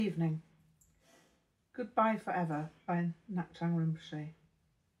evening. Goodbye Forever by Ngak'chang Rinpoche.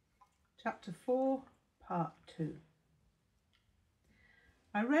 Chapter 4, Part 2.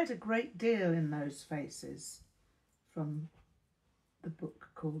 I read a great deal in those faces from the book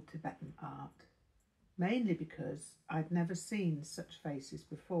called Tibetan Art, mainly because I'd never seen such faces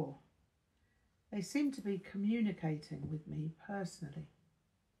before. They seemed to be communicating with me personally.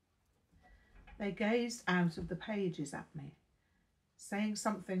 They gazed out of the pages at me, saying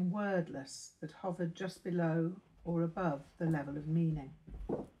something wordless that hovered just below or above the level of meaning.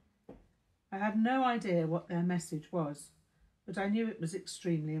 I had no idea what their message was, but I knew it was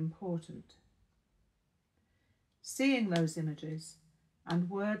extremely important. Seeing those images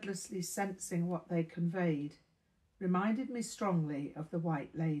and wordlessly sensing what they conveyed reminded me strongly of the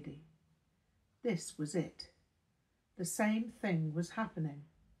White Lady. This was it. The same thing was happening,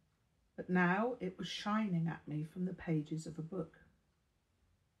 but now it was shining at me from the pages of a book.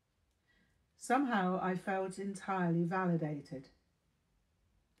 Somehow I felt entirely validated.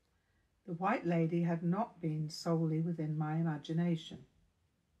 The White Lady had not been solely within my imagination.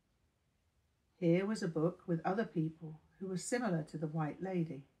 Here was a book with other people who were similar to the White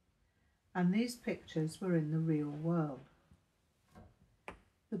Lady, and these pictures were in the real world.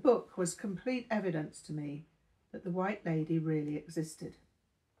 The book was complete evidence to me that the White Lady really existed.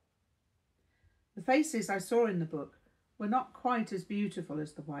 The faces I saw in the book were not quite as beautiful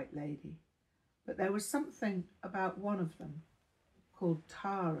as the White Lady, but there was something about one of them, called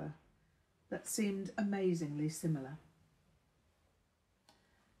Tara, that seemed amazingly similar.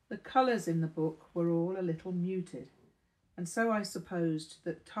 The colours in the book were all a little muted, and so I supposed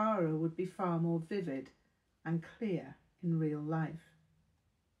that Tara would be far more vivid and clear in real life.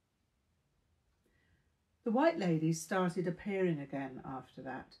 The White Lady started appearing again after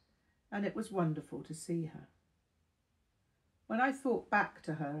that, and it was wonderful to see her. When I thought back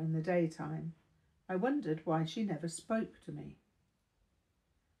to her in the daytime, I wondered why she never spoke to me.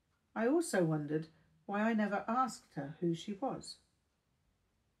 I also wondered why I never asked her who she was.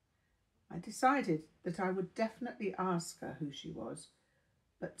 I decided that I would definitely ask her who she was,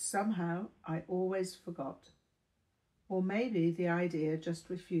 but somehow I always forgot. Or maybe the idea just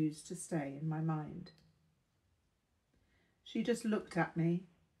refused to stay in my mind. She just looked at me,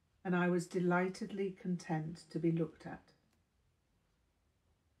 and I was delightedly content to be looked at.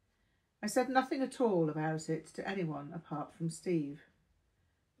 I said nothing at all about it to anyone apart from Steve,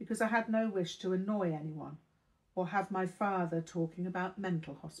 because I had no wish to annoy anyone or have my father talking about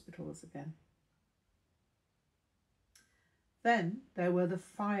mental hospitals again. Then there were the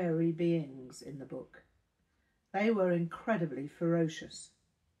fiery beings in the book. They were incredibly ferocious.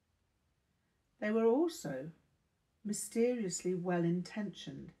 They were also mysteriously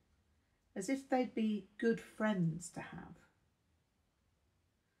well-intentioned, as if they'd be good friends to have.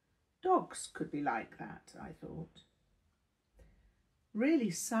 Dogs could be like that, I thought.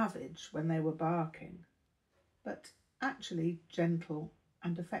 Really savage when they were barking, but actually gentle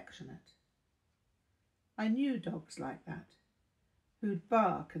and affectionate. I knew dogs like that, who'd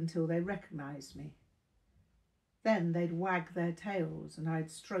bark until they recognised me. Then they'd wag their tails and I'd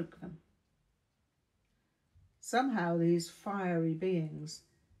stroke them. Somehow these fiery beings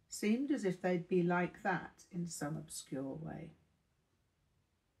seemed as if they'd be like that in some obscure way.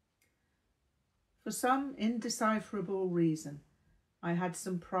 For some indecipherable reason, I had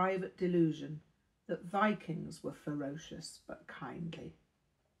some private delusion that Vikings were ferocious but kindly.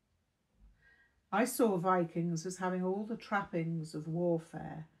 I saw Vikings as having all the trappings of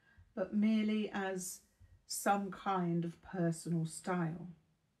warfare, but merely as some kind of personal style.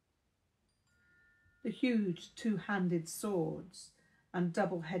 The huge two-handed swords and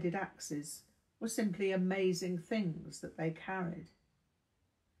double-headed axes were simply amazing things that they carried.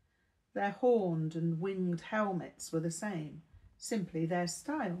 Their horned and winged helmets were the same, simply their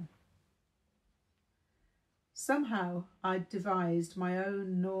style. Somehow I'd devised my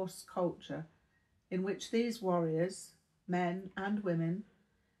own Norse culture in which these warriors, men and women,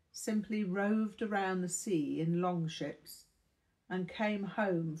 simply roved around the sea in longships and came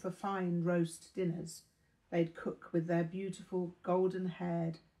home for fine roast dinners they'd cook with their beautiful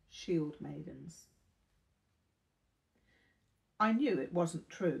golden-haired shield maidens. I knew it wasn't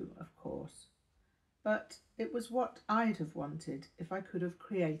true, of course, but it was what I'd have wanted if I could have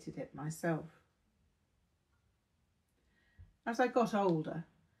created it myself. As I got older,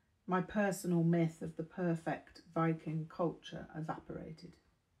 my personal myth of the perfect Viking culture evaporated.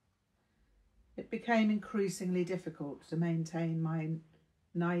 It became increasingly difficult to maintain my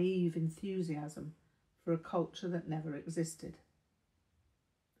naive enthusiasm for a culture that never existed.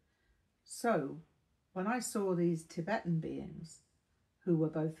 So, when I saw these Tibetan beings, who were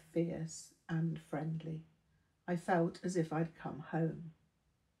both fierce and friendly. I felt as if I'd come home.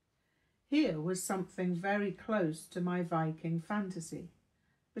 Here was something very close to my Viking fantasy,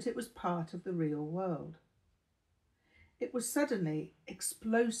 but it was part of the real world. It was suddenly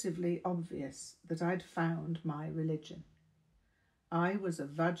explosively obvious that I'd found my religion. I was a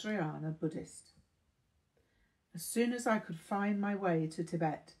Vajrayana Buddhist. As soon as I could find my way to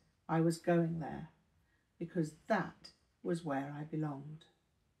Tibet, I was going there, because that was where I belonged.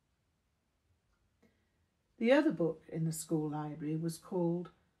 The other book in the school library was called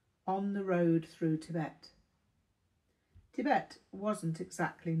On the Road Through Tibet. Tibet wasn't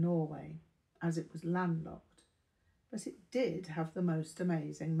exactly Norway, as it was landlocked, but it did have the most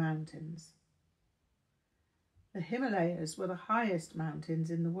amazing mountains. The Himalayas were the highest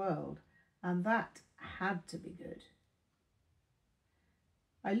mountains in the world, and that had to be good.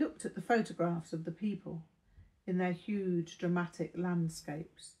 I looked at the photographs of the people in their huge dramatic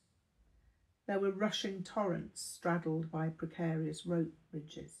landscapes. There were rushing torrents straddled by precarious rope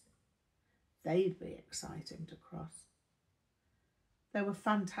bridges. They'd be exciting to cross. There were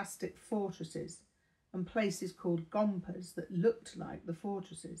fantastic fortresses and places called gompas that looked like the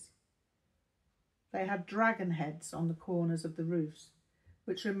fortresses. They had dragon heads on the corners of the roofs,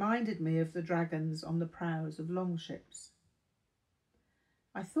 which reminded me of the dragons on the prows of longships.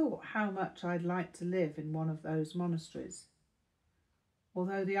 I thought how much I'd like to live in one of those monasteries,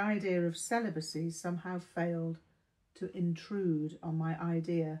 although the idea of celibacy somehow failed to intrude on my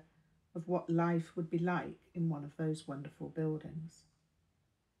idea of what life would be like in one of those wonderful buildings.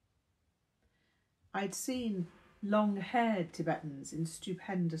 I'd seen long-haired Tibetans in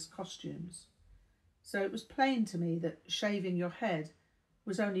stupendous costumes, so it was plain to me that shaving your head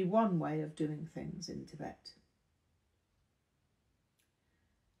was only one way of doing things in Tibet.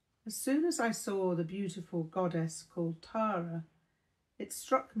 As soon as I saw the beautiful goddess called Tara, it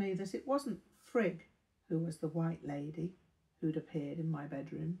struck me that it wasn't Frigg who was the white lady who'd appeared in my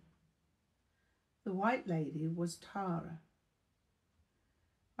bedroom. The white lady was Tara.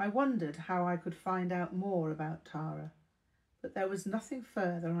 I wondered how I could find out more about Tara, but there was nothing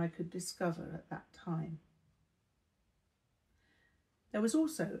further I could discover at that time. There was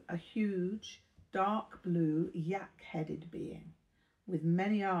also a huge, dark blue, yak-headed being with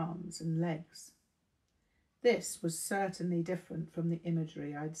many arms and legs. This was certainly different from the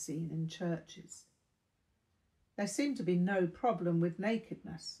imagery I'd seen in churches. There seemed to be no problem with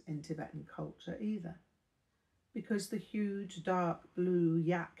nakedness in Tibetan culture either, because the huge, dark blue,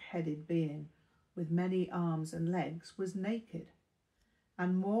 yak-headed being with many arms and legs was naked,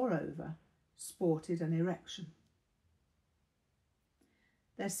 and moreover sported an erection.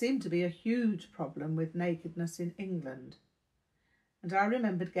 There seemed to be a huge problem with nakedness in England, and I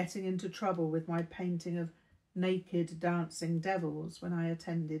remembered getting into trouble with my painting of naked dancing devils when I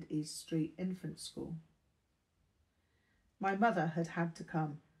attended East Street Infant School. My mother had had to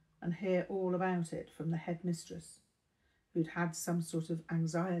come and hear all about it from the headmistress, who'd had some sort of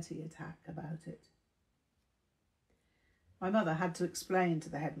anxiety attack about it. My mother had to explain to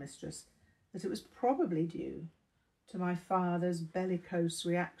the headmistress that it was probably due to my father's bellicose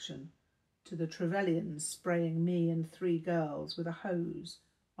reaction to the Trevelyan's spraying me and 3 girls with a hose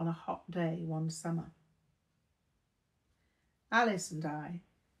on a hot day one summer. Alice and I,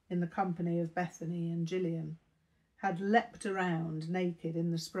 in the company of Bethany and Gillian, had leapt around naked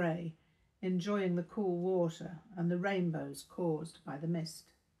in the spray, enjoying the cool water and the rainbows caused by the mist.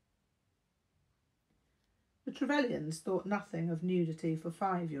 The Trevelyans thought nothing of nudity for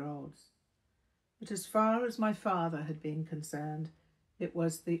 5-year-olds, but as far as my father had been concerned, it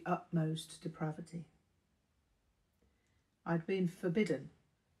was the utmost depravity. I'd been forbidden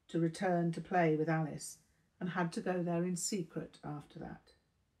to return to play with Alice and had to go there in secret after that.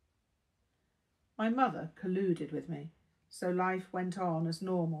 My mother colluded with me, so life went on as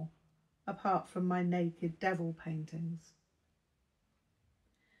normal, apart from my naked devil paintings.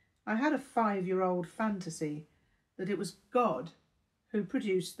 I had a 5-year-old fantasy that it was God who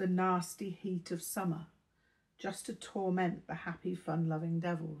produced the nasty heat of summer, just to torment the happy, fun-loving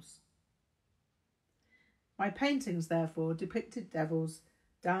devils. My paintings, therefore, depicted devils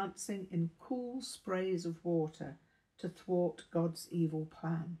dancing in cool sprays of water to thwart God's evil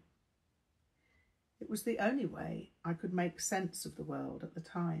plan. It was the only way I could make sense of the world at the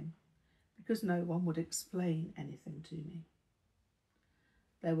time, because no one would explain anything to me.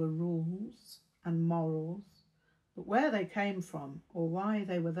 There were rules and morals, but where they came from or why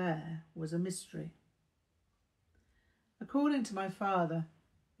they were there was a mystery. According to my father,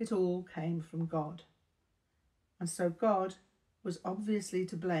 it all came from God, and so God was obviously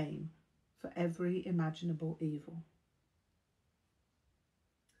to blame for every imaginable evil.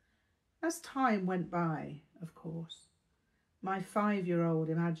 As time went by, of course, my 5-year-old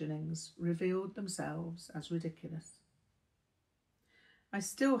imaginings revealed themselves as ridiculous. I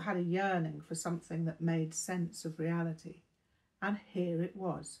still had a yearning for something that made sense of reality, and here it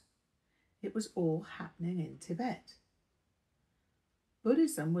was. It was all happening in Tibet.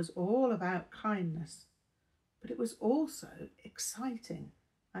 Buddhism was all about kindness, but it was also exciting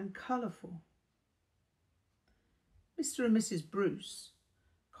and colourful. Mr. and Mrs. Bruce,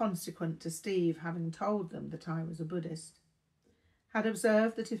 consequent to Steve having told them that I was a Buddhist, had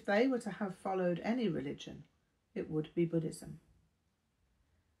observed that if they were to have followed any religion, it would be Buddhism.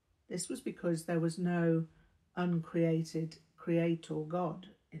 This was because there was no uncreated creator God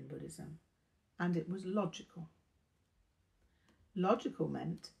in Buddhism, and it was logical. Logical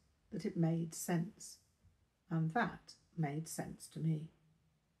meant that it made sense, and that made sense to me.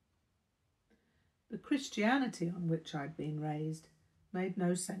 The Christianity on which I'd been raised made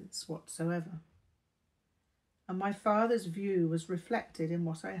no sense whatsoever, and my father's view was reflected in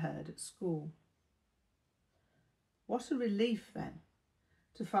what I heard at school. What a relief, then,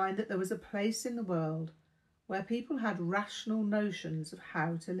 to find that there was a place in the world where people had rational notions of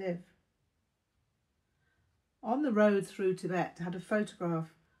how to live. On the road through Tibet had a photograph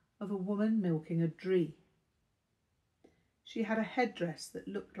of a woman milking a dree. She had a headdress that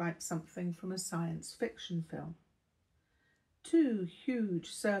looked like something from a science fiction film. 2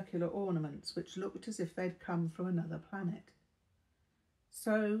 huge circular ornaments which looked as if they'd come from another planet.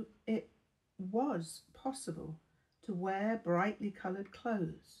 So it was possible to wear brightly coloured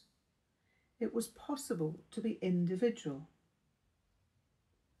clothes. It was possible to be individual.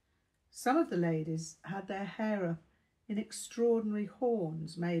 Some of the ladies had their hair up in extraordinary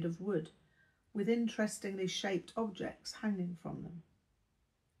horns made of wood, with interestingly shaped objects hanging from them.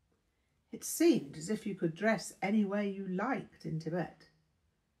 It seemed as if you could dress any way you liked in Tibet.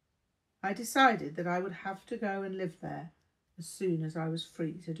 I decided that I would have to go and live there as soon as I was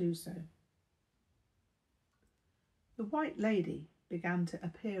free to do so. The White Lady began to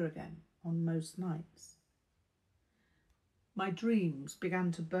appear again on most nights. My dreams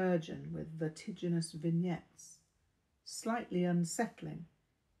began to burgeon with vertiginous vignettes, slightly unsettling,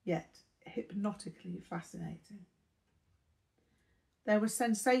 yet hypnotically fascinating. There were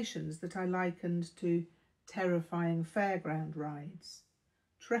sensations that I likened to terrifying fairground rides,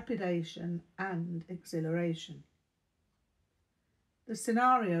 trepidation and exhilaration. The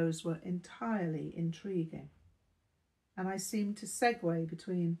scenarios were entirely intriguing, and I seemed to segue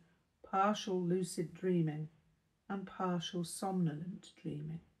between partial lucid dreaming and partial somnolent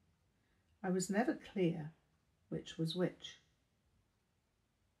dreaming. I was never clear which was which.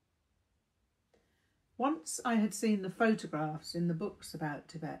 Once I had seen the photographs in the books about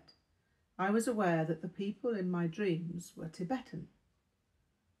Tibet, I was aware that the people in my dreams were Tibetan.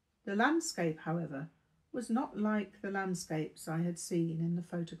 The landscape, however, was not like the landscapes I had seen in the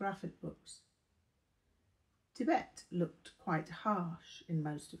photographic books. Tibet looked quite harsh in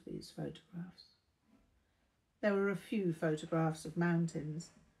most of these photographs. There were a few photographs of mountains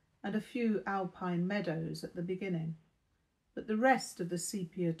and a few alpine meadows at the beginning, but the rest of the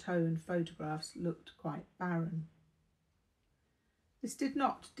sepia-toned photographs looked quite barren. This did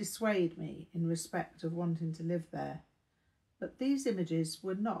not dissuade me in respect of wanting to live there, but these images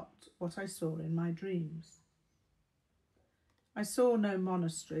were not what I saw in my dreams. I saw no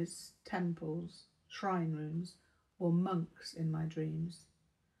monasteries, temples, shrine rooms, or monks in my dreams.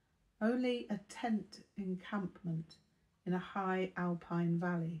 Only a tent encampment in a high alpine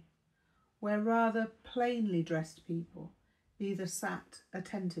valley, where rather plainly dressed people either sat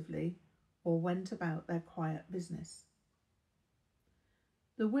attentively or went about their quiet business.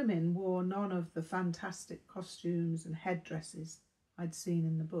 The women wore none of the fantastic costumes and headdresses I'd seen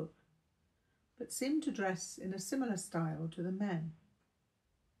in the book, but seemed to dress in a similar style to the men.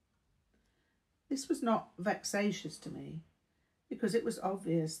 This was not vexatious to me, because it was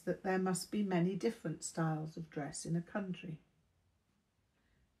obvious that there must be many different styles of dress in a country.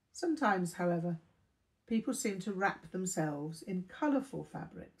 Sometimes, however, people seemed to wrap themselves in colourful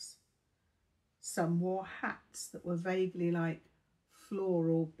fabrics. Some wore hats that were vaguely like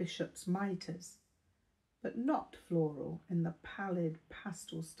floral bishop's mitres, but not floral in the pallid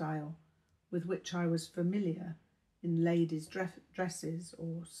pastel style with which I was familiar in ladies' dresses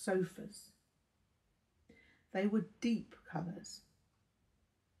or sofas. They were deep colours.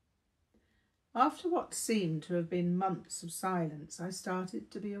 After what seemed to have been months of silence, I started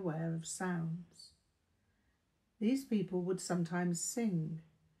to be aware of sounds. These people would sometimes sing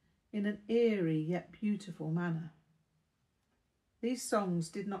in an eerie yet beautiful manner. These songs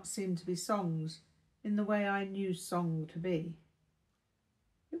did not seem to be songs in the way I knew song to be.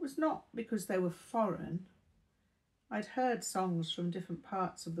 It was not because they were foreign. I'd heard songs from different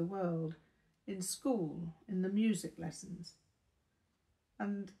parts of the world in school, in the music lessons,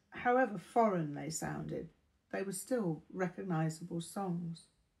 and however foreign they sounded, they were still recognisable songs.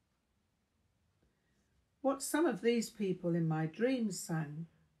 What some of these people in my dreams sang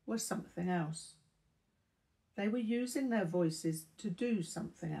was something else. They were using their voices to do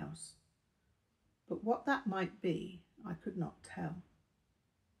something else, but what that might be, I could not tell.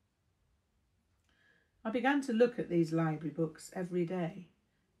 I began to look at these library books every day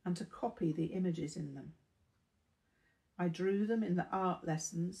and to copy the images in them. I drew them in the art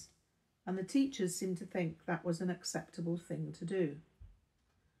lessons, and the teachers seemed to think that was an acceptable thing to do.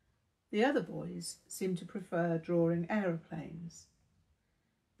 The other boys seemed to prefer drawing aeroplanes.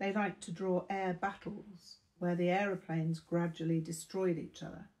 They liked to draw air battles, where the aeroplanes gradually destroyed each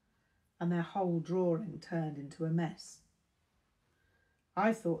other and their whole drawing turned into a mess.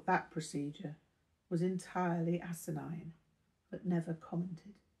 I thought that procedure was entirely asinine, but never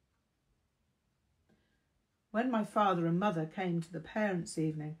commented. When my father and mother came to the parents'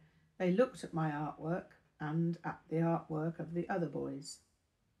 evening, they looked at my artwork and at the artwork of the other boys.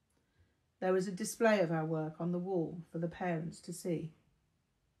 There was a display of our work on the wall for the parents to see.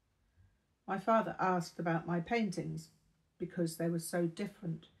 My father asked about my paintings because they were so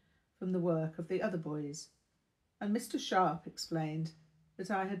different from the work of the other boys, and Mr. Sharp explained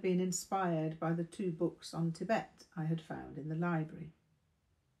that I had been inspired by the 2 books on Tibet I had found in the library.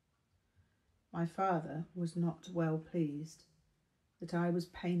 My father was not well pleased that I was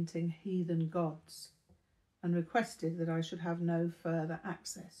painting heathen gods and requested that I should have no further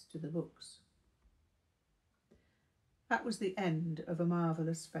access to the books. That was the end of a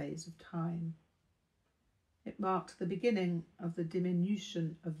marvellous phase of time. It marked the beginning of the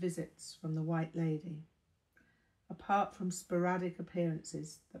diminution of visits from the White Lady, apart from sporadic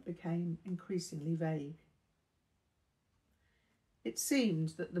appearances that became increasingly vague. It seemed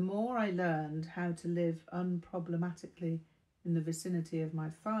that the more I learned how to live unproblematically in the vicinity of my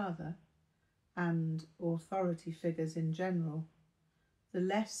father and authority figures in general, the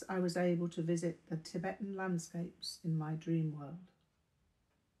less I was able to visit the Tibetan landscapes in my dream world.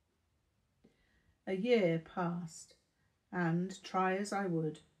 A year passed, and, try as I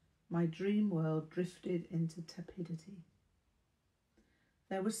would, my dream world drifted into tepidity.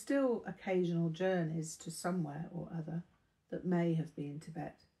 There were still occasional journeys to somewhere or other that may have been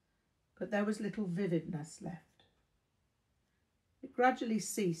Tibet, but there was little vividness left. It gradually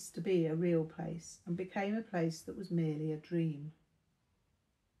ceased to be a real place and became a place that was merely a dream.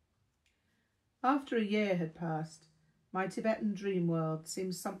 After a year had passed, my Tibetan dream world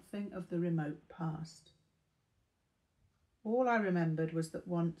seemed something of the remote past. All I remembered was that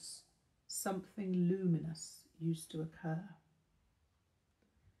once something luminous used to occur.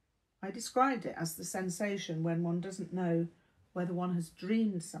 I described it as the sensation when one doesn't know whether one has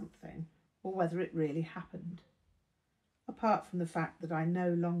dreamed something or whether it really happened, apart from the fact that I no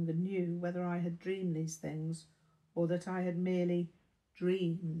longer knew whether I had dreamed these things or that I had merely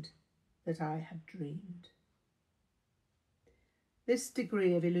dreamed that I had dreamed. This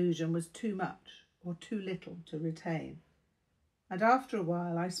degree of illusion was too much or too little to retain, and after a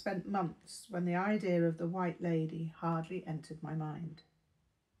while I spent months when the idea of the White Lady hardly entered my mind.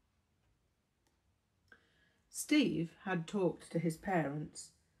 Steve had talked to his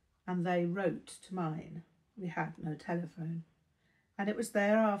parents, and they wrote to mine. We had no telephone, and it was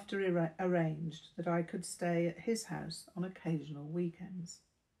thereafter arranged that I could stay at his house on occasional weekends.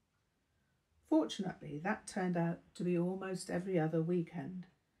 Fortunately, that turned out to be almost every other weekend,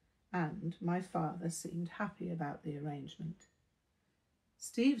 and my father seemed happy about the arrangement.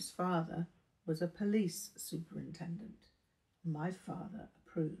 Steve's father was a police superintendent, and my father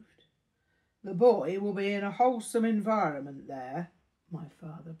approved. "The boy will be in a wholesome environment there," my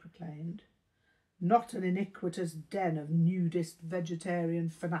father proclaimed. "Not an iniquitous den of nudist vegetarian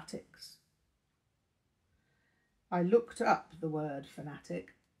fanatics." I looked up the word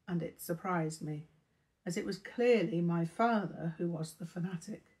fanatic, and it surprised me, as it was clearly my father who was the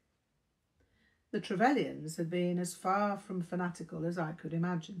fanatic. The Trevelyan's had been as far from fanatical as I could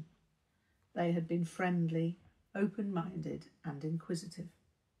imagine. They had been friendly, open-minded and inquisitive.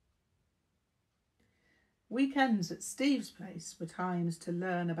 Weekends at Steve's place were times to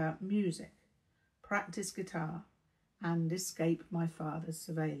learn about music, practice guitar and escape my father's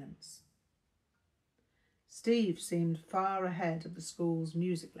surveillance. Steve seemed far ahead of the school's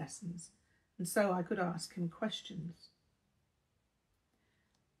music lessons, and so I could ask him questions.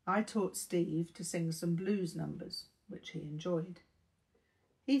 I taught Steve to sing some blues numbers, which he enjoyed.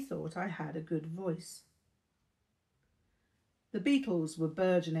 He thought I had a good voice. The Beatles were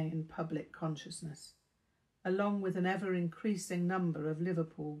burgeoning in public consciousness, along with an ever-increasing number of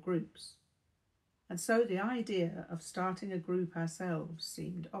Liverpool groups, and so the idea of starting a group ourselves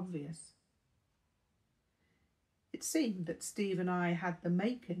seemed obvious. It seemed that Steve and I had the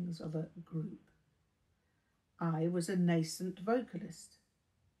makings of a group. I was a nascent vocalist.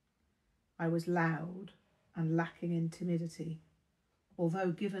 I was loud and lacking in timidity,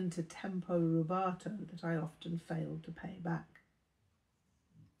 although given to tempo rubato that I often failed to pay back.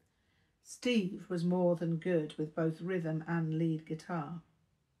 Steve was more than good with both rhythm and lead guitar.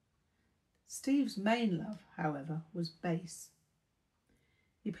 Steve's main love, however, was bass.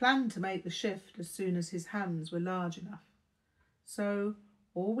 He planned to make the shift as soon as his hands were large enough, so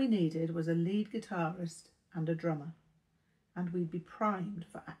all we needed was a lead guitarist and a drummer, and we'd be primed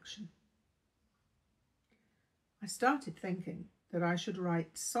for action. I started thinking that I should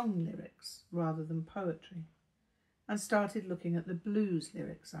write song lyrics rather than poetry, and started looking at the blues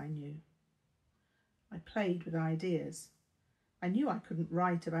lyrics I knew. I played with ideas. I knew I couldn't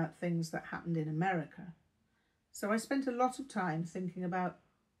write about things that happened in America, so I spent a lot of time thinking about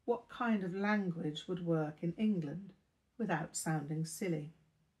what kind of language would work in England without sounding silly.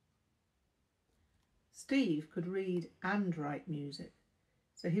 Steve could read and write music,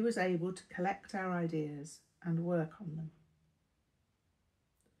 so he was able to collect our ideas and work on them.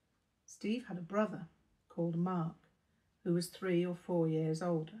 Steve had a brother called Mark, who was 3 or 4 years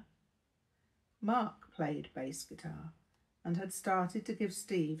older. Mark played bass guitar and had started to give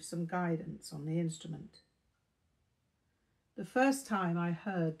Steve some guidance on the instrument. The first time I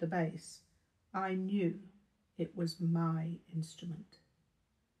heard the bass, I knew it was my instrument.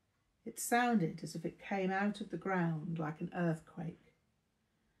 It sounded as if it came out of the ground like an earthquake.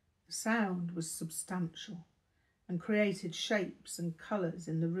 The sound was substantial and created shapes and colours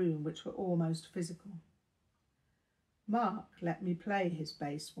in the room which were almost physical. Mark let me play his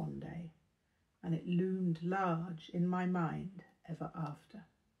bass one day, and it loomed large in my mind ever after.